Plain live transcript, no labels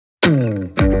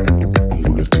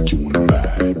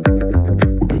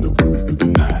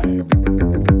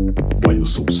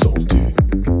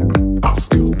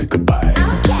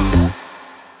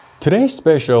Today's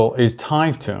special is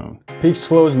Typetoon,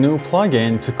 Pixflow's new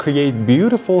plugin to create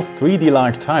beautiful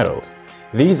 3D-like titles.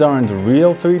 These aren't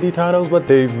real 3D titles, but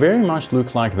they very much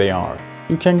look like they are.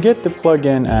 You can get the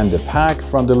plugin and the pack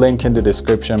from the link in the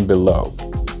description below.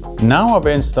 Now I've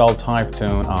installed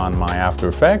Typetoon on my After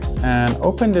Effects and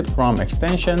opened it from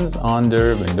extensions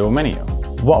under Window menu.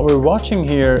 What we're watching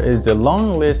here is the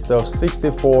long list of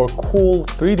 64 cool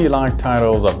 3D-like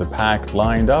titles of the pack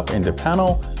lined up in the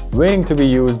panel, waiting to be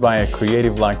used by a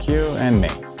creative like you and me.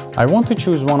 I want to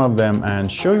choose one of them and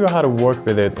show you how to work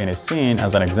with it in a scene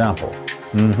as an example.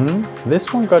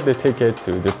 This one got the ticket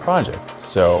to the project,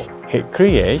 so hit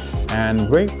create and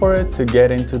wait for it to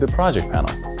get into the project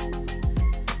panel.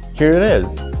 Here it is.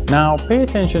 Now pay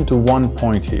attention to one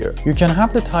point here. You can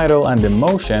have the title and the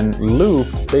motion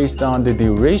looped based on the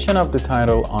duration of the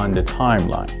title on the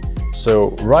timeline. So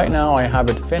right now I have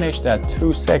it finished at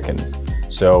 2 seconds.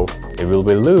 So it will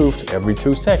be looped every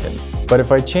 2 seconds. But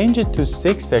if I change it to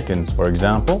 6 seconds, for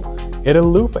example,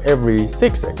 it'll loop every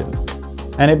 6 seconds.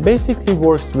 And it basically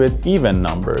works with even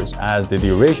numbers, as the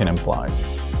duration implies.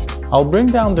 I'll bring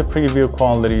down the preview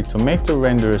quality to make the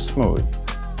render smooth.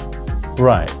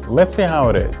 Right, let's see how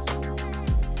it is.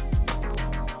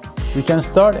 You can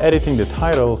start editing the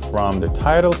title from the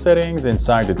title settings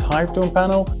inside the Typetoon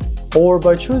panel, or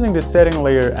by choosing the setting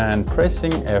layer and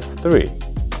pressing F3.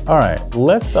 Alright,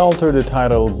 let's alter the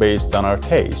title based on our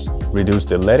taste. Reduce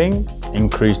the leading,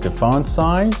 increase the font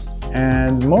size,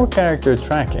 and more character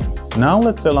tracking. Now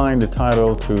let's align the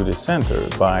title to the center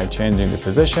by changing the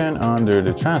position under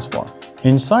the transform.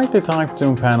 Inside the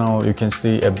Typetoon panel, you can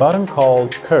see a button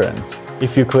called Current.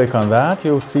 If you click on that,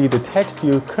 you'll see the text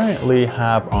you currently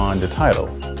have on the title.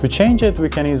 To change it, we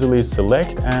can easily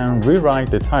select and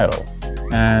rewrite the title,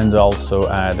 and also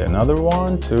add another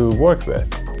one to work with.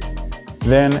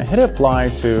 Then hit apply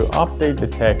to update the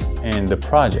text in the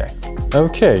project.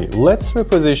 Okay, let's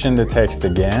reposition the text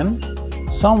again,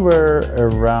 somewhere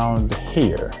around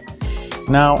here.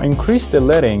 Now increase the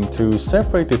leading to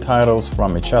separate the titles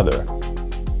from each other,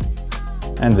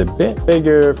 and a bit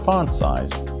bigger font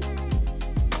size.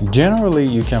 Generally,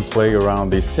 you can play around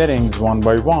these settings one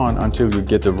by one until you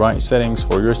get the right settings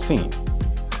for your scene.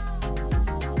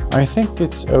 I think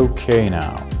it's okay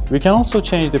now. We can also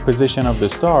change the position of the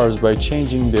stars by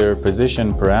changing their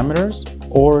position parameters,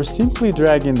 or simply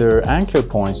dragging their anchor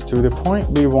points to the point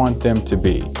we want them to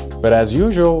be. But as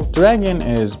usual, dragging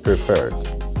is preferred.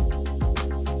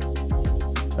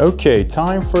 Okay,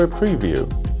 time for a preview.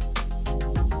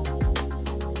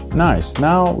 Nice,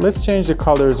 now let's change the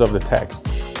colors of the text.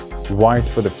 White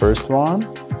for the first one,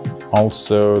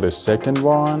 also the second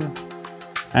one,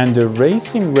 and the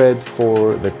racing red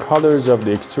for the colors of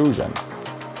the extrusion.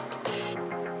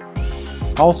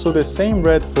 Also the same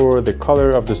red for the color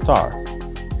of the star.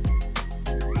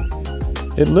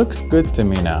 It looks good to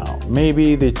me now.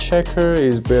 Maybe the checker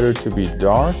is better to be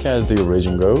dark as the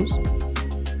origin goes.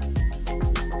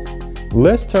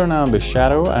 Let's turn on the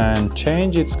shadow and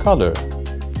change its color.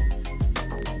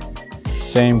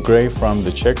 Same gray from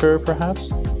the checker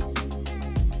perhaps.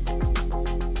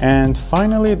 And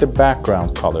finally the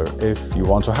background color, if you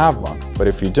want to have one. But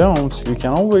if you don't, you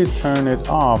can always turn it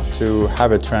off to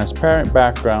have a transparent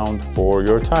background for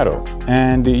your title.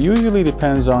 And it usually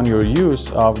depends on your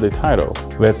use of the title.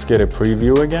 Let's get a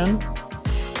preview again.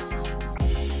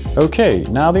 Okay,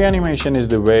 now the animation is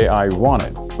the way I want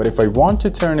it. But if I want to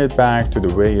turn it back to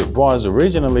the way it was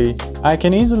originally, I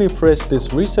can easily press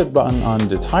this reset button on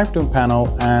the Typetoon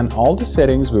panel and all the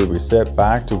settings will be set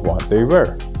back to what they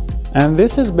were. And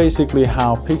this is basically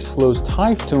how Pixflow's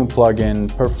Typetoon plugin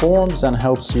performs and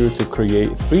helps you to create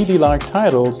 3D-like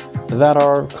titles that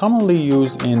are commonly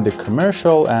used in the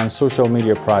commercial and social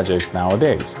media projects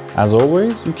nowadays. As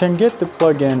always, you can get the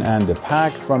plugin and the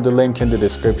pack from the link in the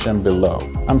description below.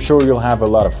 I'm sure you'll have a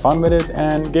lot of fun with it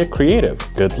and get creative.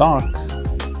 Good luck!